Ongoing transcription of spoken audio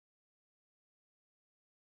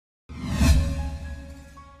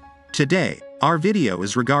Today, our video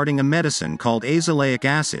is regarding a medicine called azelaic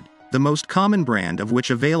acid, the most common brand of which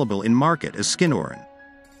available in market is Skinoren.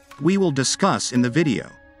 We will discuss in the video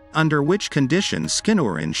under which conditions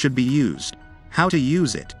Skinoren should be used, how to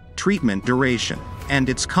use it, treatment duration, and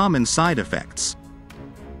its common side effects.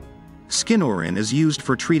 Skinoren is used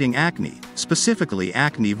for treating acne, specifically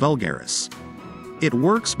acne vulgaris. It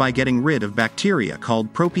works by getting rid of bacteria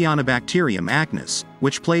called Propionibacterium acnes,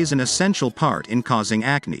 which plays an essential part in causing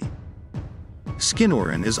acne.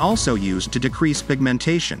 Skinoren is also used to decrease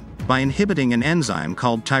pigmentation by inhibiting an enzyme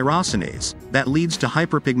called tyrosinase that leads to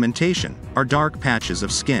hyperpigmentation, or dark patches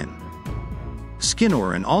of skin.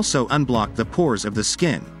 Skinoren also unblock the pores of the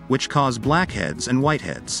skin, which cause blackheads and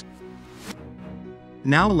whiteheads.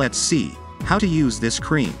 Now let's see how to use this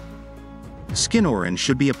cream. Skinoren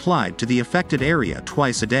should be applied to the affected area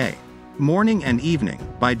twice a day, morning and evening,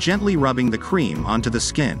 by gently rubbing the cream onto the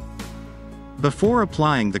skin. Before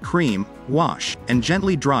applying the cream, wash and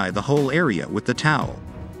gently dry the whole area with the towel.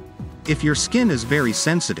 If your skin is very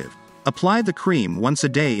sensitive, apply the cream once a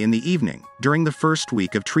day in the evening during the first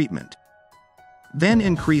week of treatment. Then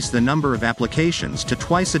increase the number of applications to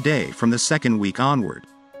twice a day from the second week onward.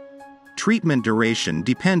 Treatment duration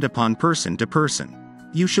depends upon person to person.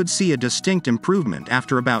 You should see a distinct improvement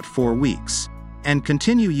after about 4 weeks, and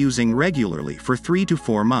continue using regularly for 3 to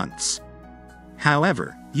 4 months.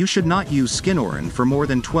 However, you should not use Skinoren for more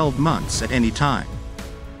than 12 months at any time.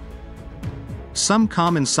 Some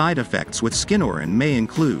common side effects with Skinoren may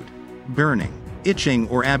include burning, itching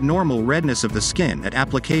or abnormal redness of the skin at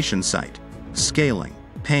application site, scaling,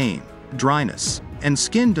 pain, dryness, and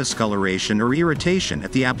skin discoloration or irritation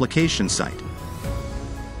at the application site.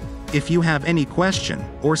 If you have any question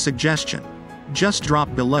or suggestion, just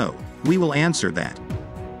drop below, we will answer that.